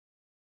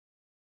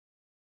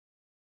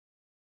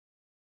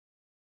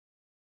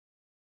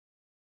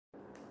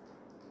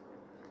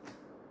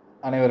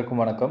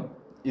அனைவருக்கும் வணக்கம்.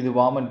 இது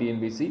வாமன்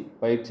டிஎன்பிசி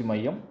பயிற்சி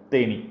மையம்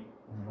தேனி.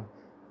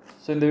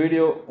 ஸோ இந்த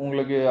வீடியோ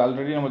உங்களுக்கு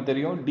ஆல்ரெடி நமக்கு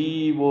தெரியும்,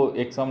 டிஇஓ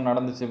எக்ஸாம்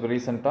நடந்துச்சு இப்போ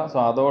ரீசெண்டாக. ஸோ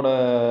அதோட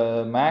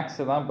மேக்ஸ்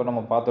தான் இப்போ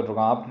நம்ம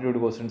பார்த்துட்ருக்கோம். ஆப்டிடியூட்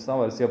கொஸ்டின்ஸ் தான்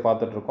வரிசையாக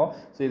பார்த்துட்ருக்கோம்.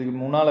 ஸோ இதுக்கு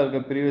முன்னால்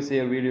இருக்க ப்ரீவியஸ்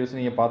இயர் வீடியோஸ்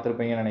நீங்கள்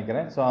பார்த்துருப்பீங்கன்னு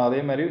நினைக்கிறேன். ஸோ அதே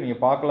மாதிரி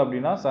நீங்கள் பார்க்கல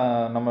அப்படின்னா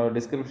நம்ம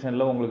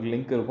டிஸ்கிரிப்ஷனில் உங்களுக்கு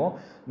லிங்க் இருக்கும்,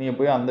 நீங்கள்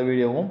போய் அந்த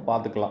வீடியோவும்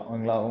பார்த்துக்கலாம்.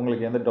 ஓகேங்களா?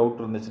 உங்களுக்கு எந்த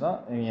டவுட் இருந்துச்சுன்னா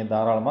நீங்கள்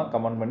தாராளமாக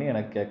கமெண்ட் பண்ணி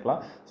எனக்கு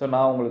கேட்கலாம். ஸோ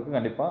நான் உங்களுக்கு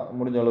கண்டிப்பாக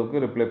முடிஞ்ச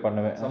அளவுக்கு ரிப்ளை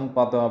பண்ணுவேன். சம்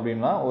பார்த்தோம்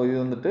அப்படின்னா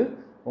இது வந்துட்டு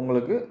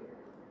உங்களுக்கு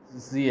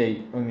சிஐ.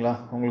 ஓகேங்களா?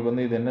 உங்களுக்கு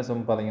வந்து இது என்ன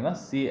சம் பார்த்தீங்கன்னா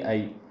CI,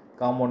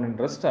 compound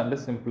interest and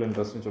simple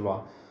இன்ட்ரெஸ்ட்னு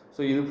சொல்லுவாங்க.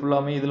 ஸோ இது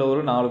ஃபுல்லாமே இதில்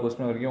ஒரு 4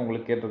 கொஸ்டின் வரைக்கும்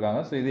உங்களுக்கு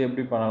கேட்டிருக்காங்க. ஸோ இது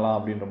எப்படி பண்ணலாம்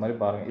அப்படின்ற மாதிரி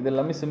பாருங்கள். இது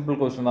எல்லாமே சிம்பிள்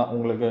கொஸ்டின் தான்.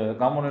 உங்களுக்கு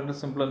காம்பவுண்ட்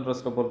இன்ட்ரெஸ்ட் சிம்பிள்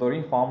இன்ட்ரெஸ்ட்டை பொறுத்த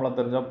வரைக்கும் ஃபார்முலா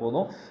தெரிஞ்சால்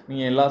போதும்,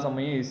 நீங்கள் எல்லா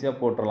சமையும்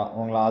ஈஸியாக போட்டுடலாம்.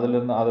 உங்களை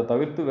அதுலேருந்து அதை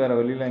தவிர்த்து வேறு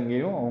வெளியில்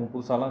எங்கேயும் அவங்க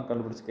புதுசாலாம்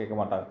கண்டுபிடிச்சி கேட்க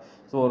மாட்டாங்க.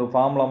 ஸோ ஒரு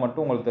ஃபார்முலா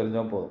மட்டும் உங்களுக்கு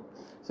தெரிஞ்சால் போதும்.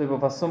 ஸோ இப்போ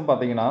ஃபஸ்ட் சம்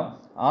பார்த்தீங்கன்னா,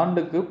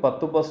 ஆண்டுக்கு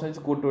 10%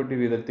 கூட்டு வட்டி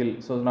வீதத்தில்.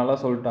 ஸோ நல்லா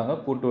சொல்லிட்டாங்க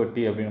கூட்டு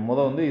வட்டி அப்படின்னு.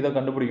 வந்து இதை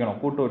கண்டுபிடிக்கணும்,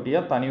 கூட்டு வட்டியா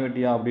தனி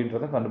வட்டியா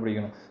அப்படின்றத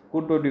கண்டுபிடிக்கணும்.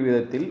 கூட்டு வட்டி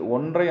வீதத்தில்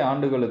 1.5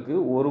 ஆண்டுகளுக்கு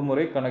ஒரு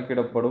முறை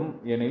கணக்கிடப்படும்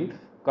எனில்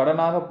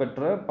கடனாக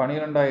பெற்ற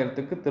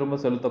 12,000க்கு திரும்ப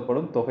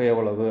செலுத்தப்படும் தொகை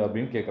எவ்வளவு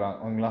அப்படின்னு கேட்குறாங்க.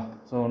 ஓகேங்களா?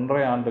 ஸோ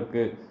 1.5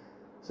 ஆண்டுக்கு.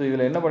 ஸோ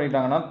இதில் என்ன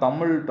பண்ணிட்டாங்கன்னா,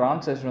 தமிழ்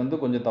டிரான்ஸ்லேஷன்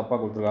வந்து கொஞ்சம் தப்பாக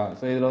கொடுத்துருக்காங்க.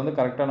 ஸோ இதில் வந்து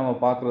கரெக்டாக நம்ம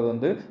பார்க்குறது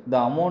வந்து the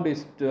amount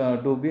is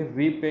to be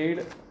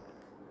repaid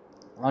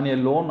on a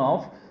loan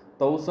of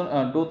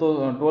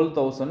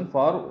 12,000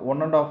 for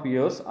 1.5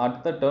 years at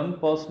the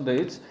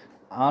 10%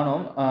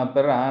 annum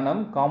per annum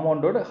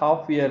compounded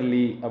half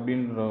yearly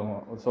அப்படின்ற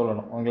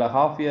சொல்லணும். உங்களா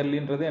half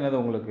yearlyன்றது என்னது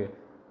உங்களுக்கு?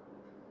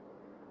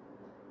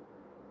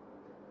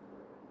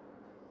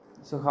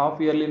 ஸோ half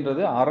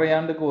yearlyன்றது அரை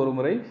ஆண்டுக்கு ஒரு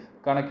முறை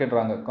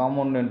கணக்கிடுறாங்க.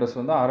 காம்பவுண்ட்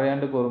இன்ட்ரெஸ்ட் வந்து அரை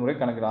ஆண்டுக்கு ஒரு முறை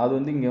கணக்கிடுறாங்க. அது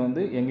வந்து இங்கே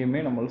வந்து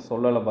எங்கேயுமே நம்மளுக்கு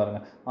சொல்லலை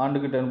பாருங்கள்.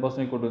 ஆண்டுக்கு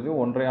 10% கொடுத்து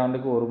 1.5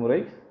 ஆண்டுக்கு ஒரு முறை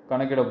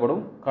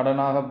கணக்கிடப்படும்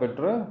கடனாக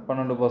பெற்ற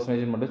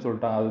 12% மட்டும்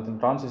சொல்லிட்டாங்க. அது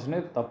டிரான்ஸ்லேஷனே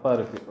தப்பாக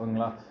இருக்குது.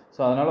 ஓகேங்களா? ஸோ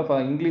அதனால் இப்போ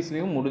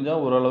இங்கிலீஷ்லேயும்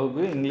முடிஞ்சால்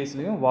ஓரளவுக்கு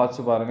இங்கிலீஷ்லேயும்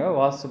வாசித்து பாருங்கள்.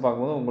 வாசித்து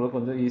பார்க்கும்போது உங்களுக்கு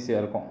கொஞ்சம்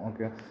ஈஸியாக இருக்கும்.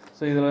 ஓகே.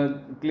 ஸோ இதில்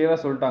கிளியராக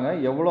சொல்லிட்டாங்க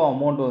எவ்வளோ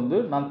அமௌண்ட் வந்து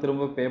நான்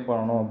திரும்ப பே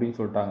பண்ணணும் அப்படின்னு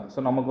சொல்லிட்டாங்க.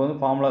 ஸோ நமக்கு வந்து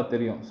ஃபார்முலா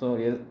தெரியும். ஸோ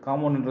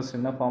காம்பவுண்ட் இன்ட்ரெஸ்ட்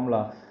என்ன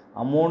formula?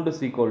 Amount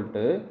is equal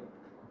to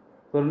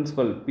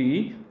principal P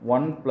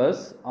 1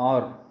 + R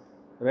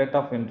rate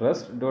of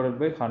interest divided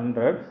by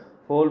 100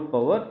 whole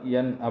power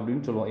n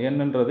அப்படின்னு சொல்லுவோம்.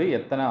 என்னன்றது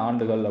எத்தனை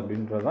ஆண்டுகள்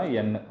அப்படின்றது தான்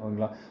n.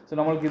 ஓகேங்களா? ஸோ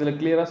நம்மளுக்கு இதில்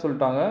கிளியராக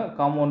சொல்லிட்டாங்க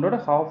காம்பவுண்டோட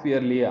ஹாஃப்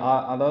இயர்லி,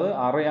 அதாவது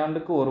அரை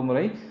ஆண்டுக்கு ஒரு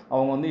முறை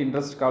அவங்க வந்து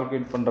இன்ட்ரெஸ்ட்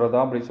கால்குலேட்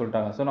பண்ணுறதா அப்படின்னு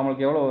சொல்லிட்டாங்க. ஸோ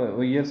நம்மளுக்கு எவ்வளோ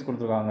இயர்ஸ்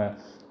கொடுத்துருக்காங்க?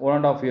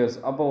 1.5 years.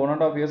 அப்போ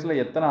 1.5 yearsல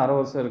எத்தனை அரை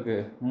வருஷம்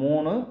இருக்குது?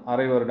 3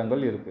 அரை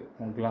வருடங்கள் இருக்குது.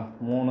 ஓகேங்களா?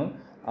 3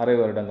 அரை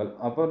வருடங்கள்.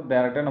 அப்போ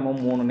டேரெக்டாக நம்ம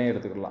 3னே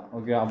எடுத்துக்கலாம்.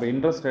 ஓகே. அப்போ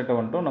இன்ட்ரெஸ்ட் ரேட்டை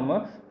வந்துட்டும் நம்ம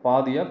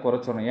பாதியாக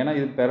குறைச்சிடணும். ஏன்னா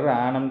இது பெர்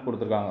ஆனம்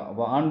கொடுத்துருக்காங்க.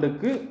 அப்போ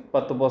ஆண்டுக்கு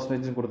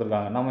 10%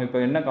 கொடுத்துருக்காங்க. நம்ம இப்போ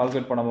என்ன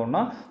கால்குலேட் பண்ண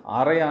போகிறோம்னா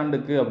அரை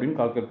ஆண்டுக்கு அப்படின்னு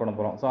கால்குலேட் பண்ண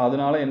போகிறோம். ஸோ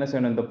அதனால என்ன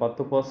செய்யணும், இந்த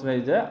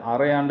 10%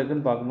 அரை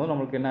ஆண்டுக்குன்னு பார்க்கும்போது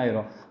நம்மளுக்கு என்ன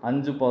ஆயிரும்?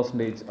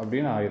 5%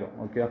 அப்படின்னு ஆயிரும்.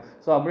 ஓகே.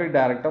 ஸோ அப்படியே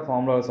டேரெக்டாக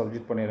ஃபார்முலாவை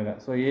சப்ஜெக்ட் பண்ணிடுங்க.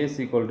 ஸோ ஏஸ்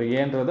ஈக்குவல் டு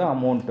ஏன்றது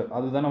அமௌண்ட்டு,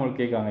 அதுதான்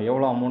நம்மளுக்கு கேட்குறாங்க.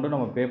 எவ்வளோ அமௌண்ட்டு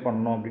நம்ம பே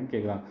பண்ணணும் அப்படின்னு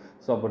கேட்குறாங்க.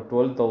 ஸோ அப்போ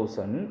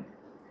 12,000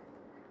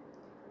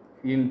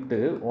 இன்ட்டு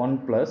 1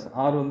 +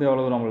 R வந்து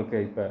எவ்வளவு நம்மளுக்கு?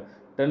 இப்போ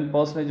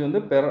 10% வந்து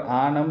பெர்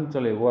ஆனம்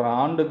சொல்லி ஒரு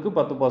ஆண்டுக்கு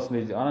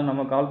 10%. ஆனால்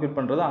நம்ம கால்குலேட்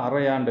பண்ணுறது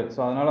அரை ஆண்டு. ஸோ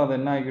அதனால் அது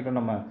என்ன ஆகிக்கிட்டோம்,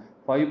 நம்ம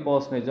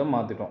 5%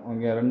 மாற்றிட்டோம்.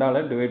 இங்கே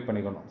 2ஆல் டிவைட்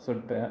பண்ணிக்கணும். ஸோ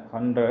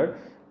 100.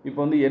 இப்போ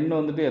வந்து எண்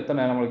வந்துட்டு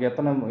எத்தனை நம்மளுக்கு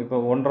எத்தனை, இப்போ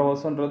 1.5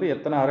 வருஷன்றது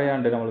எத்தனை அரை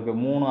ஆண்டு? நம்மளுக்கு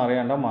 3 அரை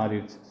ஆண்டாக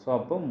மாறிடுச்சு. ஸோ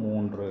அப்போ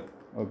 3.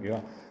 ஓகேவா?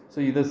 ஸோ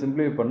இதை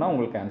சிம்பிளிஃபை பண்ணால்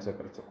உங்களுக்கு ஆன்சர்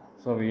கிடச்சிடும்.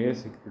 ஸோ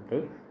ஏஸ் ஈக்குவல் டு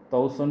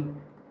 1000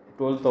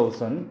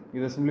 12,000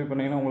 இதை சிம்பிளிஃபை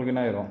பண்ணிங்கன்னா உங்களுக்கு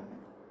என்ன ஆயிரும்?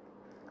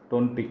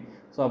 20.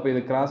 ஸோ அப்போ இது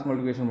கிராஸ்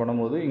மல்டிப்ளிகேஷன்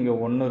பண்ணும்போது இங்கே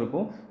 1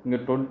 இருக்கும், இங்கே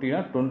 20னா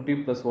 20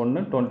 +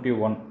 1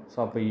 21. ஸோ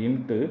அப்போ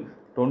இன்ட்டு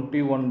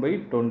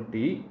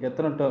 21/20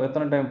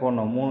 எத்தனை டைம்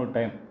போடணும்? 3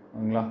 டைம்.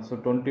 ஓகேங்களா? ஸோ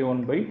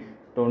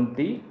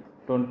 21/20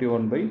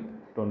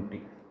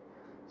 21/20.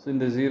 ஸோ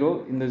இந்த 0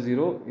 இந்த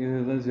 0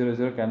 இது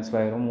 0 கேன்சல்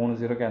ஆகிரும், 3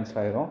 0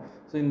 கேன்சல் ஆகிரும்.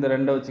 ஸோ இந்த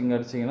 2 வச்சு இங்கே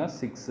அடிச்சிங்கன்னா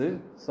 6.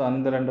 ஸோ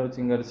அந்த 2 வச்சு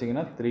இங்கே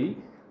அடிச்சிங்கன்னா 3.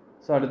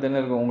 ஸோ அடுத்து என்ன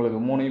இருக்கும்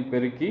உங்களுக்கு? 3ஐயும்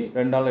பெருக்கி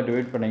 2ஆல்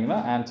டிவைட் பண்ணிங்கன்னா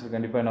ஆன்சர்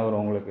கண்டிப்பாக என்ன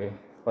வரும் உங்களுக்கு?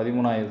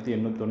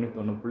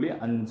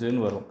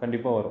 13,891.5ன்னு வரும்.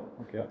 கண்டிப்பாக வரும்.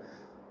 ஓகே.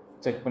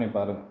 செக் பண்ணி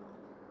பாருங்கள்.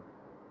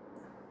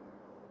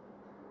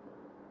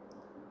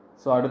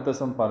 ஸோ அடுத்த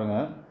சம்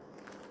பாருங்கள்.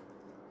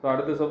 ஸோ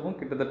அடுத்த சம்மும்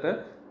கிட்டத்தட்ட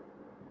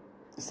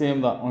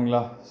சேம் தான்.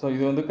 ஓகேங்களா? ஸோ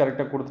இது வந்து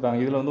கரெக்டாக கொடுத்துட்டாங்க.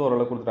 இதில் வந்து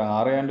ஓரளவு கொடுத்துட்டாங்க.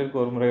 அரை ஆண்டுக்கு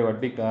ஒரு முறை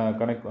வட்டி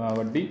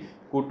வட்டி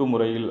கூட்டு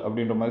முறையில்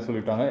அப்படின்ற மாதிரி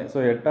சொல்லிட்டாங்க. ஸோ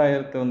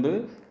 8,000 வந்து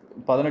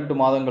 18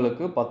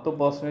 மாதங்களுக்கு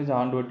 10%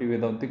 ஆண்டு வட்டி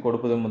வீதத்தை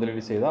கொடுப்பதை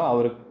முதலீடு செய்தால்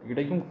அவருக்கு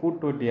கிடைக்கும்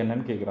கூட்டு வட்டி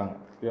என்னன்னு கேட்குறாங்க.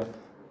 ஓகே.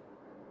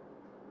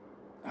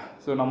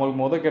 ஸோ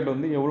நம்மளுக்கு கேட்டது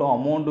வந்து எவ்வளோ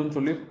அமௌண்ட்டுன்னு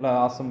சொல்லி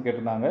லாஸ்ட்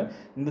கேட்டிருந்தாங்க.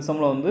 இந்த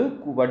சம்மில் வந்து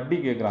வட்டி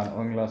கேட்குறாங்க.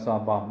 ஓகேங்களா? ஸோ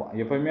அப்போ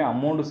எப்போயுமே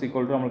அமௌண்ட்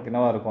ஈக்குவல் டு நம்மளுக்கு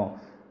என்னவாக இருக்கும்?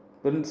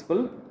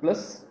 பிரின்சிபல்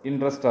ப்ளஸ்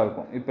இன்ட்ரெஸ்ட்டாக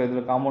இருக்கும். இப்போ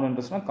இதில் காம்பவுண்ட்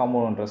இன்ட்ரெஸ்ட்னா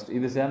காம்பவுண்ட் இன்ட்ரெஸ்ட்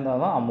இது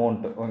சேர்ந்தால் தான்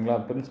அமௌண்ட்டு, ஓகேங்களா?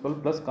 பிரின்சிபல்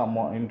ப்ளஸ்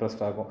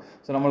இன்ட்ரெஸ்ட்டாக இருக்கும்.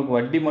 ஸோ நம்மளுக்கு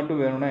வட்டி மட்டும்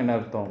வேணும்னா என்ன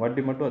அர்த்தம்?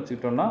 வட்டி மட்டும்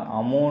வச்சுக்கிட்டோம்னா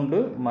அமௌண்ட்டு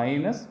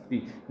மைனஸ் பி,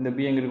 இந்த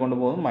பி எங்கிட்டு கொண்டு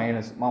போகுது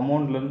மைனஸ்,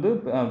 அமௌண்ட்லேருந்து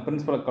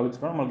பிரின்சிபலை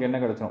கழிச்சிட்டோம்னா நம்மளுக்கு என்ன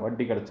கிடச்சிடும்?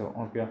 வட்டி கிடச்சிடும்,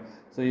 ஓகே?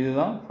 ஸோ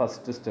இதுதான்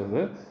ஃபஸ்ட்டு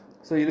ஸ்டெப்பு.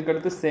 ஸோ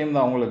இதுக்கடுத்து சேம்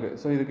தான் உங்களுக்கு.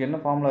 ஸோ இதுக்கு என்ன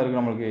ஃபார்முலா இருக்குது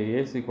நம்மளுக்கு? A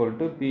 =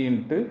 P ×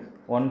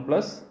 1 +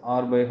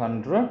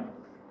 R/100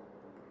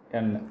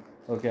 n,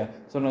 okay?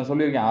 So நான்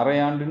சொல்லியிருக்கேன்,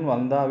 அரையாண்டுன்னு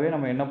வந்தாவே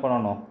நம்ம என்ன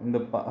பண்ணணும்? இந்த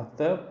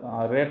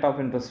ரேட் ஆஃப்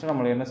இன்ட்ரெஸ்ட்டை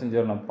நம்மளை என்ன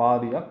செஞ்சிடணும்?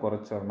 பாதியாக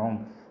குறைச்சிடணும்.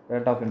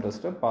 ரேட் ஆஃப்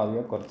இன்ட்ரெஸ்ட்டை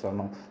பாதியாக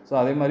குறைச்சிடணும். ஸோ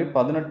அதே மாதிரி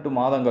 18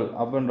 மாதங்கள்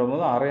அப்படின்ற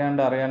போது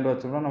அரையாண்டு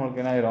வச்சோம்னா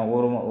நம்மளுக்கு என்ன ஆயிரும்?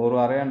 ஒரு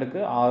அரையாண்டுக்கு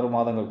 6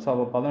 மாதங்கள். ஸோ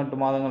அப்போ 18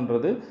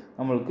 மாதங்கள்ன்றது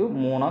நம்மளுக்கு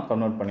 3ஆக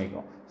கன்வெர்ட்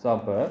பண்ணிக்கும். ஸோ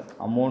அப்போ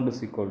அமௌண்ட்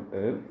 =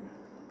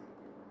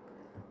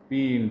 P,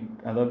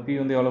 அதாவது P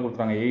வந்து எவ்வளோ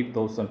கொடுத்துட்டாங்க?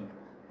 8000,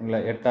 இல்லைங்களா?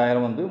 8000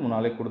 வந்து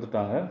முன்னாலே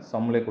கொடுத்துட்டாங்க,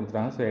 சம்மிலே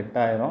கொடுத்துட்டாங்க. ஸோ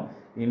 8000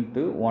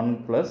 × 1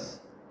 +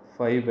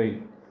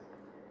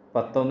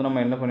 5/10 வந்து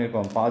நம்ம என்ன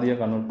பண்ணியிருக்கோம்? பாதியாக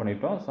கன்வெர்ட்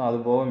பண்ணிட்டோம். ஸோ அது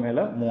போக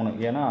மேலே 3,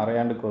 ஏன்னா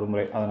அரையாண்டுக்கு ஒரு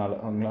முறை, அதனால்,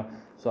 ஓகேங்களா?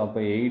 ஸோ அப்போ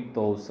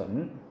 8000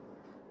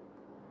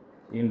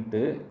 ×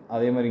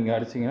 அதே மாதிரி இங்கே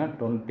அடிச்சிங்கன்னா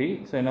 20.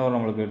 ஸோ என்ன வரும்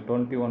நம்மளுக்கு?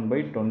 21/20 ×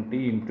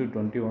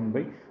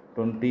 21/20 ×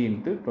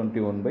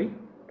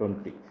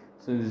 21/20.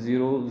 ஸோ இது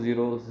 0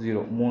 0 0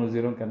 3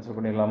 0 கேன்சல்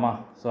பண்ணிடலாமா?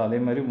 ஸோ அதே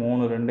மாதிரி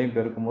 3 2ஐயும்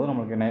பெருக்கும்போது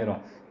நம்மளுக்கு என்ன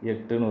ஆயிரும்?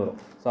 8ன்னு வரும்.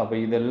 ஸோ அப்போ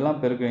இதெல்லாம்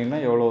பெருக்கினீங்கன்னா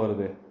எவ்வளோ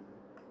வருது?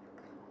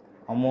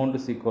 அமௌண்ட்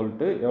 =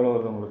 எவ்வளோ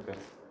வருது உங்களுக்கு?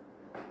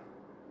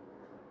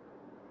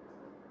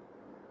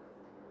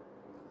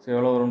 ஸோ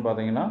எவ்வளோ வரும்னு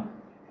பார்த்தீங்கன்னா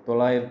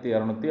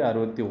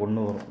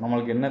 9261 வரும்.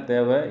 நம்மளுக்கு என்ன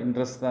தேவை?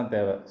 இன்ட்ரெஸ்ட் தான்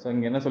தேவை. ஸோ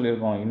இங்கே என்ன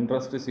சொல்லியிருக்கோம்?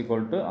 இன்ட்ரெஸ்ட் =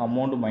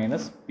 அமௌண்ட்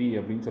மைனஸ் பி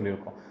அப்படின்னு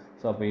சொல்லியிருக்கோம்.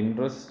 ஸோ அப்போ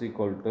இன்ட்ரெஸ்ட் =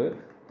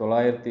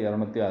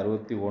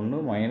 9261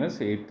 மைனஸ்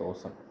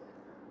 8000.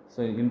 ஸோ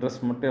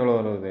இன்ட்ரெஸ்ட் மட்டும் எவ்வளோ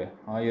வருது?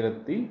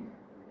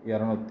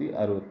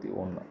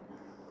 1261,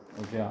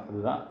 ஓகே?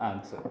 அதுதான்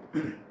ஆன்சர்.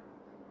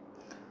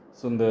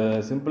 ஸோ இந்த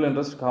சிம்பிள்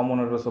இன்ட்ரெஸ்ட்,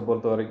 காம்பவுண்ட் இன்ட்ரெஸ்ட்டை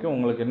பொறுத்த வரைக்கும்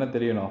உங்களுக்கு என்ன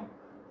தெரியணும்?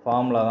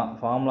 ஃபார்முலா தான்.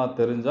 ஃபார்முலா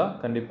தெரிஞ்சால்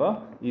கண்டிப்பாக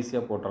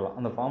ஈஸியாக போட்டுடலாம்.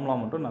 அந்த ஃபார்முலா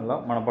மட்டும் நல்லா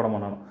மனப்பாடம்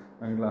பண்ணணும்,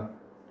 ஓகேங்களா?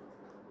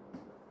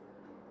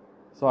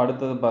 ஸோ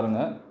அடுத்தது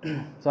பாருங்கள்.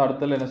 ஸோ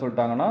அடுத்ததில் என்ன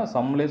சொல்லிட்டாங்கன்னா,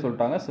 சம்மிலே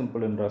சொல்லிட்டாங்க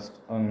சிம்பிள் இன்ட்ரெஸ்ட்,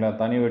 ஓகேங்களா?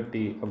 தனி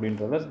வட்டி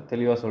அப்படின்றத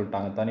தெளிவாக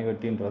சொல்லிட்டாங்க, தனி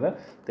வட்டின்றத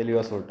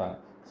தெளிவாக சொல்லிட்டாங்க.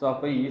 ஸோ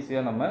அப்போ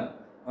ஈஸியாக நம்ம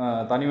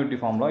தனி வட்டி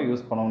ஃபார்முலா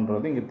யூஸ்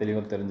பண்ணணுன்றது இங்கே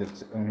தெளிவாக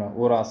தெரிஞ்சிருச்சு, ஓகேங்களா?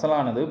 ஒரு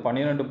அசலானது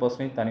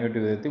 12% தனி வட்டி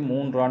விகிதத்தில்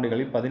 3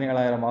 ஆண்டுகளில்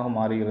 17,000ஆக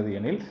மாறுகிறது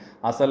எனில்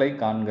அசலை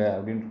காண்க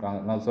அப்படின்னு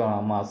இருக்காங்க. ஸோ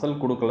நம்ம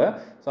அசல் கொடுக்கல,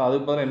 ஸோ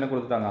அதுக்கு பதிலாக என்ன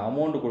கொடுத்துட்டாங்க?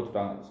 அமௌண்ட்டு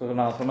கொடுத்துட்டாங்க. ஸோ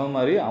நான் சொன்ன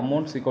மாதிரி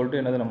அமௌண்ட் =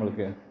 என்னது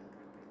நம்மளுக்கு?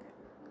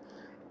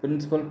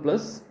 பிரின்சிபல்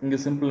ப்ளஸ் இங்கே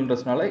சிம்பிள்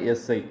இன்ட்ரெஸ்ட்னால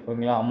எஸ்ஐ,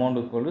 ஓகேங்களா?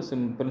 Amount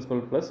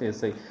principal plus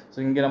SI. So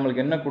இங்கே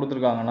நம்மளுக்கு என்ன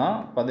கொடுத்துருக்காங்கன்னா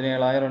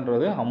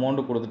 17,000ன்றது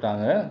அமௌண்ட்டு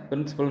கொடுத்துட்டாங்க,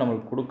 பிரின்சிபல்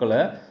நம்மளுக்கு கொடுக்கல.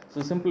 ஸோ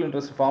சிம்பிள்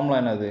இன்ட்ரெஸ்ட் ஃபார்முலா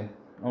என்னது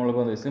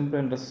நம்மளுக்கு? வந்து சிம்பிள்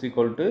இன்ட்ரெஸ்ட் =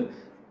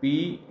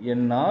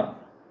 PNR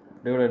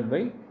 /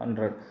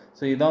 100.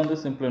 ஸோ இதான் வந்து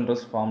சிம்பிள்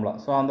இன்ட்ரெஸ்ட் ஃபார்முலா.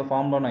 ஸோ அந்த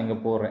ஃபார்முலா நான் இங்கே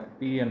போடுறேன்,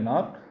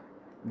 PNR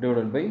 /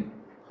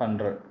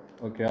 100,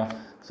 ஓகேவா?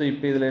 ஸோ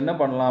இப்போ இதில் என்ன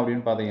பண்ணலாம்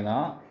அப்படின்னு பார்த்தீங்கன்னா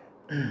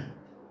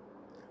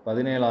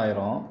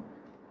 17,000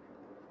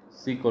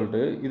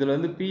 இதில்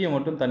வந்து பியை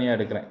மட்டும் தனியாக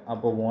எடுக்கிறேன்.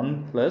 அப்போ 1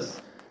 +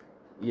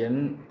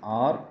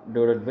 NR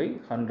 /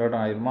 100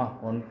 ஆயிருமா?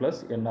 1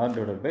 + NR /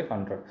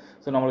 100.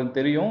 ஸோ நம்மளுக்கு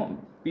தெரியும்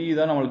பி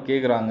தான் நம்மளுக்கு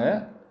கேட்குறாங்க.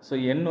 ஸோ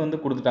எண் வந்து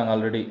கொடுத்துட்டாங்க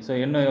ஆல்ரெடி. ஸோ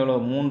என்ன எவ்வளோ?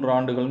 3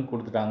 ஆண்டுகள்னு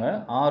கொடுத்துட்டாங்க.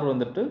 ஆர்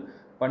வந்துட்டு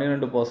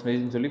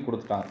 12% சொல்லி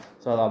கொடுத்துட்டாங்க.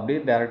 ஸோ அதை அப்படியே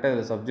டேரெக்டாக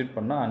இதில் சப்ஜெக்ட்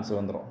பண்ணால் ஆன்சர்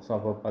வந்துடும். ஸோ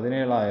அப்போ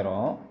 17,000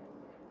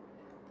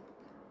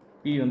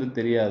 பி வந்து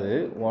தெரியாது,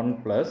 1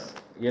 +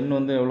 n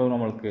வந்து எவ்வளோ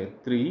நம்மளுக்கு?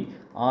 3,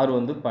 ஆர்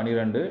வந்து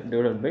 12 /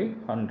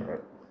 100,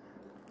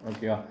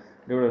 ஓகேவா?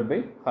 /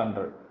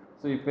 100.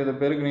 ஸோ இப்போ இதை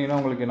பெருக்கினீங்கன்னா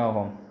உங்களுக்கு என்ன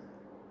ஆகும்?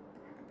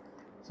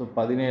 ஸோ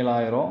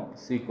 17,000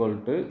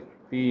 =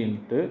 P ×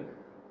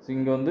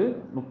 இங்கே வந்து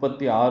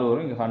 36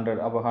 வரும், இங்கே 100.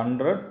 அப்போ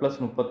 100 +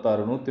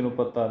 36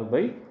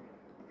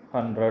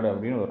 136/100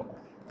 அப்படின்னு வரும்,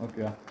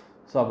 ஓகேவா?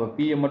 ஸோ அப்போ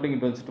பியை மட்டும்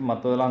இங்கிட்ட வச்சுட்டு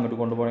மற்றதெல்லாம் அங்கிட்டு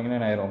கொண்டு போனீங்கன்னா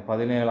என்ன ஆயிரும்?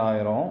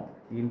 17,000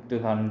 ×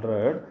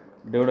 100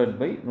 /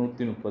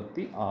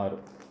 136,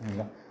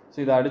 ஓகேங்களா? ஸோ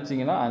இதை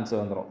அடிச்சிங்கன்னா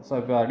ஆன்சர் வந்துடும். ஸோ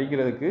இப்போ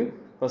அடிக்கிறதுக்கு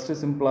ஃபஸ்ட்டு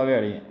சிம்பிளாகவே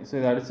அடிங்க. ஸோ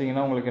இதை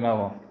அடிச்சிங்கன்னா உங்களுக்கு என்ன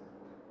ஆகும்?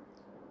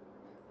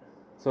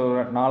 ஸோ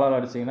 4ஆல்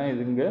அடிச்சிங்கன்னா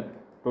இது இங்கே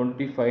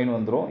 25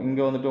 வந்துடும்.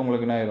 இங்கே வந்துட்டு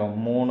உங்களுக்கு என்ன ஆயிரும்?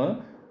 3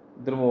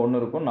 திரும்ப 1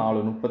 இருக்கும், 4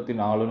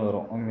 34ன்னு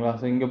வரும், ஓகேங்களா?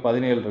 ஸோ இங்கே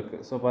 17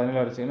 இருக்குது. ஸோ 17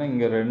 அடிச்சிங்கன்னா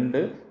இங்கே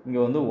 2, இங்கே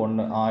வந்து 1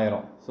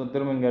 1000. ஸோ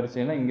திரும்ப இங்கே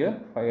அடிச்சிங்கன்னா இங்கே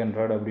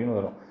 500 அப்படின்னு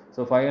வரும். ஸோ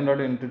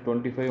 500 ×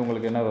 25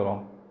 உங்களுக்கு என்ன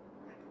வரும்?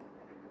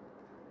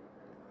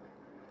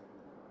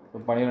 ஸோ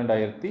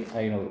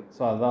 12,500.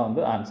 ஸோ அதுதான்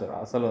வந்து ஆன்சர்.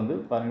 அசல் வந்து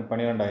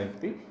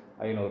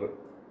 12,500,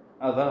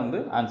 அதுதான் வந்து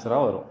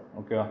ஆன்சராக வரும்,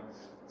 ஓகேவா?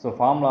 ஸோ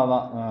ஃபார்முலா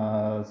தான்.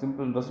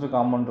 சிம்பிள் இன்ட்ரெஸ்ட்டு,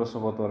 காம்பவுண்ட்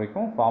இன்ட்ரெஸ்ட்டை பொறுத்த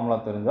வரைக்கும் ஃபார்முலா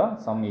தெரிஞ்சால்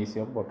சம்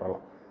ஈஸியாக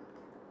போட்டுடலாம்.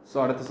 ஸோ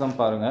அடுத்த சம்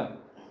பாருங்கள்.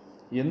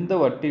 எந்த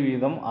வட்டி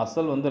வீதம்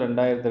அசல் வந்து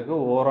 2000க்கு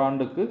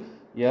ஓராண்டுக்கு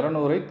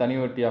 200ஐ தனி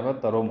வட்டியாக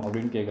தரும்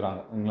அப்படின்னு கேட்குறாங்க,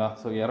 ஓகேங்களா?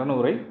 ஸோ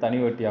 200ஐ தனி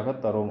வட்டியாக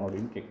தரும்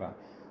அப்படின்னு கேட்குறாங்க.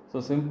 ஸோ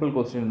சிம்பிள்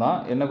கொஸ்டின் தான்.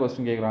 என்ன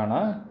கொஸ்டின்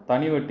கேட்குறாங்கன்னா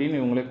தனி வட்டின்னு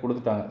இவங்களே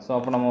கொடுத்துட்டாங்க. ஸோ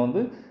அப்போ நம்ம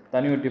வந்து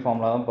தனி வட்டி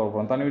ஃபார்முலா தான் போட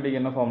போகிறோம். தனி வட்டிக்கு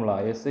என்ன formula?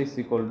 SI =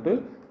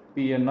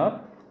 PNR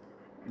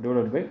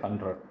 /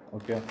 100.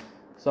 Okay.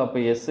 So அப்போ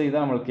SI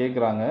தான் நம்மளுக்கு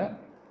கேட்குறாங்க.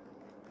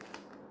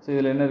 ஸோ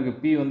இதில் என்ன இருக்குது?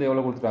 P வந்து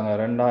எவ்வளோ கொடுத்துட்டாங்க?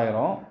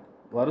 2000.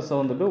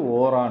 வருஷம் வந்துட்டு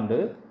ஓராண்டு.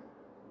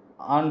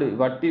 ஆண்டு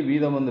வட்டி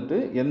வீதம் வந்துட்டு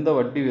எந்த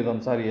வட்டி வீதம்,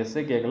 சாரி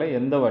SI கேட்கல,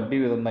 எந்த வட்டி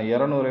வீதம் தான்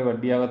 200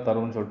 வட்டியாக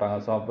தரும்னு சொல்லிட்டாங்க.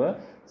 ஸோ அப்போ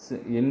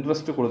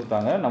இன்ட்ரெஸ்ட்டு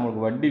கொடுத்துட்டாங்க,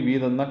 நம்மளுக்கு வட்டி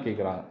வீதம் தான்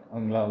கேட்குறாங்க.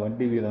 ஓகேங்களா?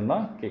 வட்டி வீதம்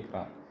தான்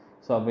கேட்குறாங்க.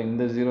 ஸோ அப்போ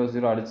இந்த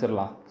 0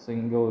 அடிச்சிடலாம். ஸோ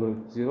இங்கே ஒரு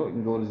 0,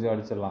 இங்கே ஒரு 0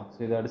 அடிச்சிடலாம். ஸோ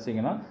இதை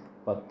அடிச்சிங்கன்னா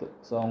 10.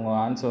 ஸோ அவங்க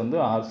ஆன்சர் வந்து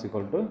R =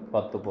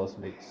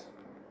 10%.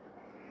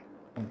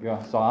 ஓகேவா?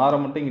 ஸோ ஆரை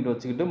மட்டும் இங்கிட்டு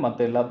வச்சுக்கிட்டு மற்ற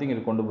எல்லாத்தையும்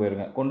இங்கிட்டு கொண்டு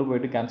போயிருங்க. கொண்டு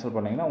போயிட்டு கேன்சல்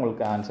பண்ணிங்கன்னா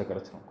உங்களுக்கு ஆன்சர்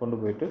கிடச்சிடும். கொண்டு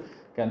போயிட்டு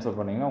கேன்சல்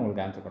பண்ணிங்கன்னா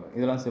உங்களுக்கு ஆன்சர் கிடைக்கும்.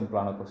 இதெல்லாம்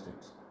சிம்பிளான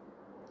கொஸ்டின்ஸ்.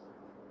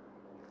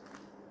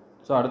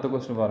 ஸோ அடுத்த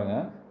கொஸ்டின்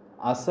பாருங்கள்.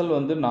 அசல்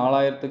வந்து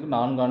 4000க்கு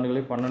 4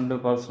 ஆண்டுகளில்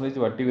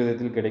 12% வட்டி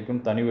விகிதத்தில் கிடைக்கும்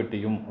தனி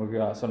வட்டியும்.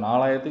 ஓகேவா? ஸோ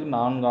 4000க்கு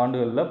 4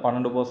 ஆண்டுகளில்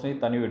 12%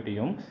 தனி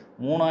வட்டியும்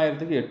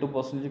 3000க்கு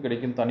 8%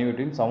 கிடைக்கும் தனி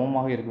வட்டியும்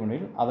சமமாக இருக்கும்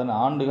எனில் அதன்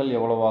ஆண்டுகள்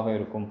எவ்வளவாக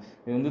இருக்கும்?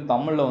 இது வந்து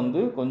தமிழில் வந்து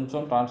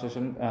கொஞ்சம்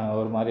டிரான்ஸ்லேஷன்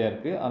ஒரு மாதிரியா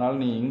இருக்குது. அதனால்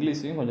நீங்கள்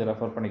இங்கிலீஷையும் கொஞ்சம்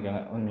ரெஃபர்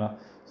பண்ணிக்கோங்க. ஓகேங்களா?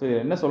 ஸோ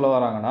என்ன சொல்ல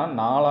வராங்கன்னா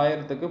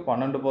 4000க்கு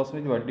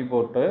 12% வட்டி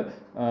போட்டு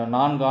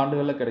 4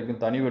 ஆண்டுகளில் கிடைக்கும்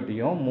தனி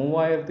வட்டியும்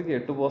 3000க்கு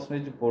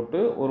 8% போட்டு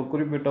ஒரு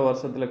குறிப்பிட்ட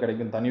வருஷத்தில்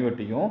கிடைக்கும் தனி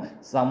வட்டியும்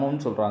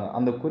சமம்னு சொல்கிறாங்க.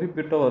 அந்த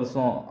குறிப்பிட்ட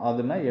வருஷம்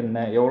அதுனா என்ன,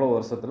 எவ்வளோ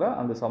வருஷத்தில்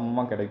அந்த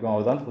சமமாக கிடைக்கும்,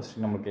 அதுதான்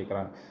கொஸ்டின் நம்ம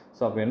கேட்குறாங்க.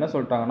 ஸோ அப்போ என்ன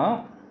சொல்லிட்டாங்கன்னா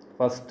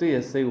ஃபஸ்ட்டு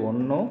SI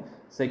 1ம்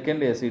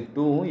செகண்ட் SI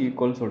 2ம்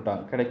ஈக்குவல்னு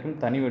சொல்லிட்டாங்க. கிடைக்கும்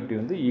தனி வட்டி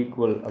வந்து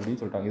ஈக்குவல் அப்படின்னு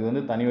சொல்லிட்டாங்க. இது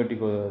வந்து தனி வட்டி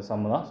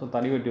சம்மு தான். ஸோ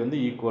தனி வட்டி வந்து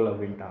ஈக்குவல்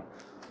அப்படின்ட்டாங்க.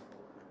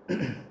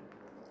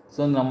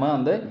 ஸோ நம்ம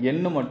அந்த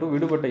எண்ணு மட்டும்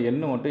விடுபட்ட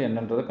எண்ணு மட்டும்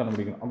என்னன்றதை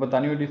கண்டுபிடிக்கணும். அப்போ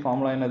தனி வட்டி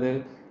ஃபார்முலா என்னது?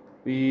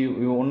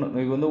 P1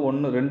 இது வந்து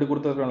 1 2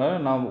 கொடுத்துருக்கனால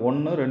நான்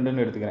 1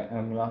 2ன்னு எடுத்துக்கிறேன்.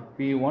 ஓகேங்களா?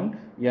 P1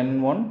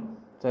 N1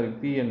 sorry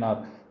PNR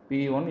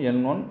P1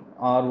 N1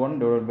 R1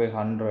 /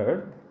 100.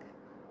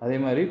 அதே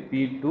மாதிரி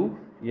P2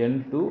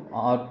 N2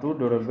 R2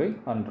 /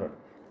 100.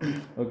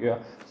 ஓகேவா?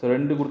 ஸோ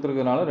 2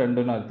 கொடுத்துருக்கனால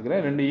 2 நான்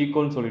எடுத்துக்கிறேன். 2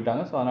 ஈக்குவல்னு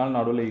சொல்லிட்டாங்க. ஸோ அதனால்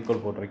நடுவில்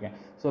ஈக்குவல் போட்டிருக்கேன்.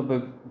 ஸோ இப்போ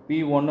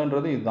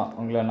P1ன்றது இதுதான்.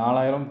 உங்களை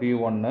 4000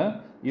 P1,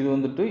 இது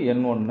வந்துட்டு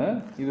N1,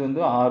 இது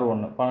வந்து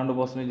R1,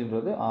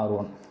 12%ன்றது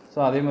R1. ஸோ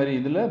அதே மாதிரி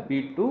இதில்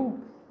P2,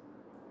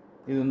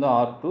 இது வந்து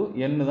R2,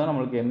 N தான்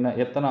நம்மளுக்கு என்ன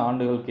எத்தனை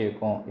ஆண்டுகள்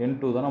கேட்கும்,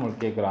 N2 தான்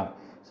நம்மளுக்கு கேட்குறாங்க.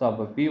 ஸோ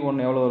அப்போ P1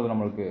 எவ்வளோ வருது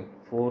நம்மளுக்கு?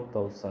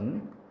 4000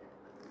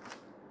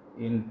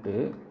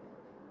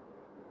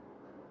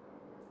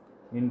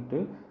 இன்ட்டு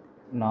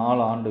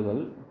 4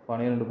 ஆண்டுகள்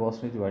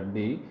 12%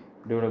 வட்டி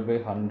 /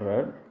 100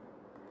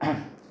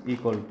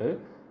 ஈக்குவல் டு.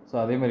 ஸோ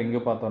அதே மாதிரி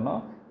இங்கே பார்த்தோன்னா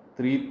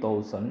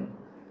 3000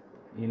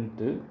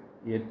 இன்ட்டு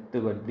 8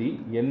 வட்டி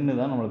N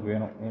தான் நம்மளுக்கு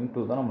வேணும்,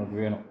 N2 தான் நம்மளுக்கு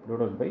வேணும் /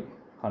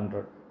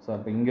 100. ஸோ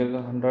அப்போ இங்கே இருக்க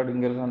 100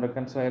 இங்கே இருக்க 100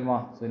 கேன்சல் ஆகிடுமா?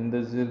 ஸோ இந்த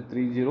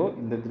 30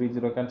 இந்த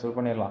 30 கேன்சல்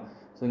பண்ணிடலாம்.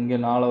 ஸோ இங்கே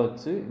 4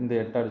 வச்சு இந்த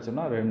 8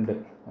 அடித்தோம்னா 2.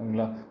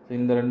 ஓகேங்களா? ஸோ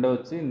இந்த 2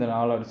 வச்சு இந்த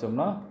 4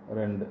 அடித்தோம்னா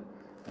 2.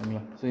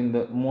 ஓகேங்களா? ஸோ இந்த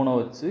 3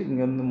 வச்சு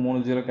இங்கே வந்து 3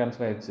 0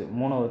 கேன்சல் ஆகிடுச்சு.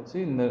 3 வச்சு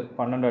இந்த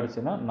 12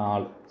 அடிச்சுன்னா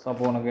 4. ஸோ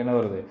அப்போ உனக்கு என்ன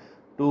வருது?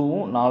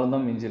 2ம் 4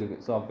 தான் மிஞ்சி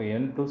இருக்குது. ஸோ அப்போ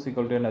N2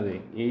 = என்னது?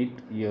 8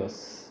 years.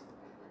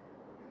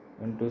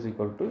 N2 =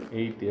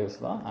 8 years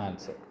தான்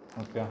ஆன்சர்.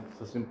 ஓகே.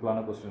 ஸோ சிம்பிளான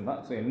கொஸ்டின் தான்.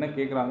 ஸோ என்ன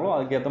கேட்குறாங்களோ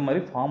அதுக்கேற்ற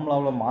மாதிரி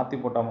ஃபார்முலாவில் மாற்றி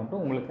போட்டால்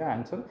மட்டும் உங்களுக்கு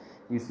ஆன்சர்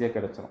ஈஸியாக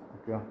கிடச்சிரும்.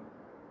 ஓகே.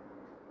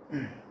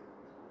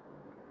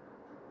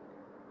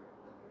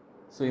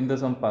 ஸோ இந்த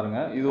சம்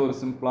பாருங்கள், இது ஒரு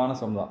சிம்பிளான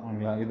சம் தான்.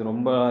 ஓகேங்களா? இது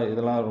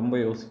இதெல்லாம் ரொம்ப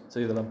யோசிச்சு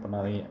இதெல்லாம்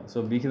பண்ணாதீங்க. ஸோ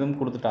விகிதம்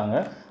கொடுத்துட்டாங்க,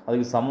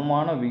 அதுக்கு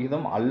சமமான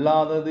விகிதம்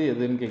அல்லாதது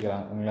எதுன்னு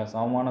கேட்குறாங்க. ஓகேங்களா?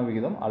 சமமான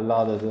விகிதம்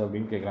அல்லாதது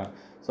அப்படின்னு கேட்குறாங்க.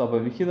 ஸோ அப்போ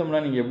விகிதம்னா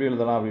நீங்கள் எப்படி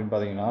எழுதலாம் அப்படின்னு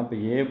பார்த்தீங்கன்னா, இப்போ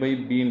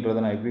A/Bன்றதை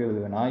நான் எப்படி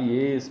எழுதுவேன்னா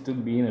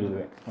A/Bன்னு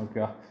எழுதுவேன்.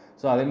 ஓகேவா?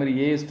 ஸோ அதேமாதிரி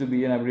A/B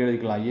நான் எப்படி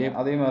எழுதிக்கலாம்?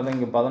 அதே மாதிரி தான்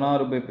இங்கே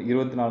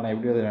 16/24 நான்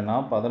எப்படி எழுதுவேன்னா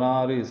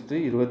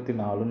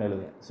 16/24ன்னு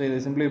எழுதுவேன். ஸோ இதை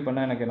சிம்பிளிஃபை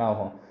பண்ணால் எனக்கு என்ன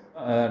ஆகும்?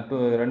 2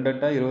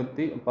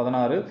 8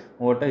 16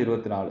 3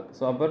 24.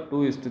 ஸோ அப்போ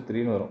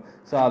 2:3ன்னு வரும்.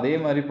 ஸோ அதே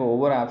மாதிரி இப்போ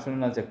ஒவ்வொரு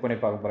ஆப்ஷனும் நான் செக் பண்ணி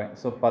பார்க்க போகிறேன்.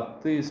 ஸோ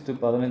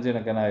 10:15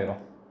 எனக்கு என்ன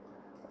ஆயிரும்?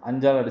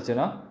 5ஆல்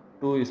அடிச்சேன்னா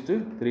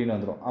 2:3ன்னு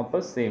வந்துடும். அப்போ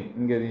சேம்,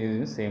 இங்கே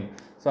இது சேம்.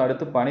 ஸோ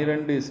அடுத்து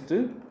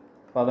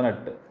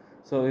 12:18.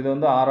 ஸோ இது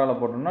வந்து 6ஆல்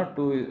போட்டோம்னா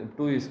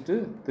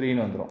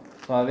 2:3ன்னு வந்துடும்.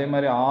 ஸோ அதே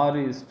மாதிரி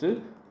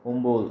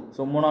 6:9.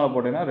 ஸோ 3ஆல்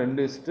போட்டிங்கன்னா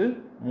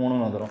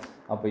 2:3ன்னு வந்துடும்.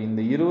 அப்போ இந்த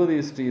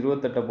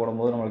 20:28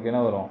 போடும்போது நம்மளுக்கு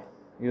என்ன வரும்?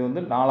 இது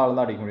வந்து 4ஆல்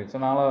தான் அடிக்க முடியும். ஸோ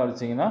 4ஆல்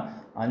அடிச்சிங்கன்னா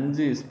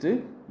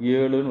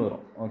 5:7ன்னு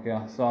வரும். ஓகே.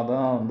 ஸோ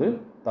அதான் வந்து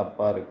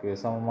தப்பாக இருக்குது,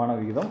 சமமான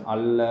விகிதம்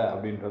அல்ல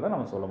அப்படின்றத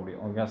நம்ம சொல்ல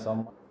முடியும். ஓகே.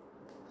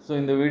 ஸோ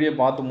இந்த வீடியோ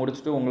பார்த்து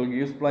முடிச்சுட்டு உங்களுக்கு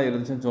யூஸ்ஃபுல்லாக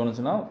இருந்துச்சுன்னு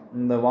தோணுச்சுன்னா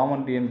இந்த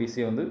வாமன் TNPSC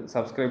வந்து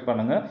சப்ஸ்கிரைப்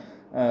பண்ணுங்கள்.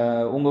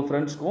 உங்கள்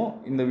ஃப்ரெண்ட்ஸ்க்கும்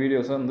இந்த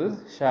வீடியோஸை வந்து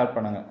ஷேர்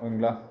பண்ணுங்கள்.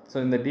 ஓகேங்களா? ஸோ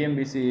இந்த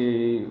TNPSC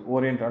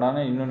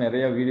ஓரியன்டான இன்னும்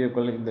நிறையா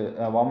வீடியோக்கள் இந்த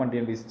வாமன்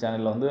TNPSC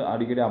சேனலில் வந்து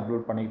அடிக்கடி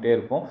அப்லோட் பண்ணிக்கிட்டே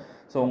இருப்போம்.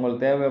 ஸோ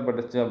உங்களுக்கு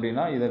தேவைப்பட்டுச்சு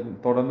அப்படின்னா இதை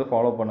தொடர்ந்து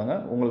ஃபாலோ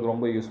பண்ணுங்கள், உங்களுக்கு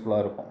ரொம்ப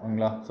யூஸ்ஃபுல்லாக இருக்கும்.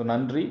 ஓகேங்களா? ஸோ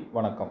நன்றி,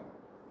 வணக்கம்.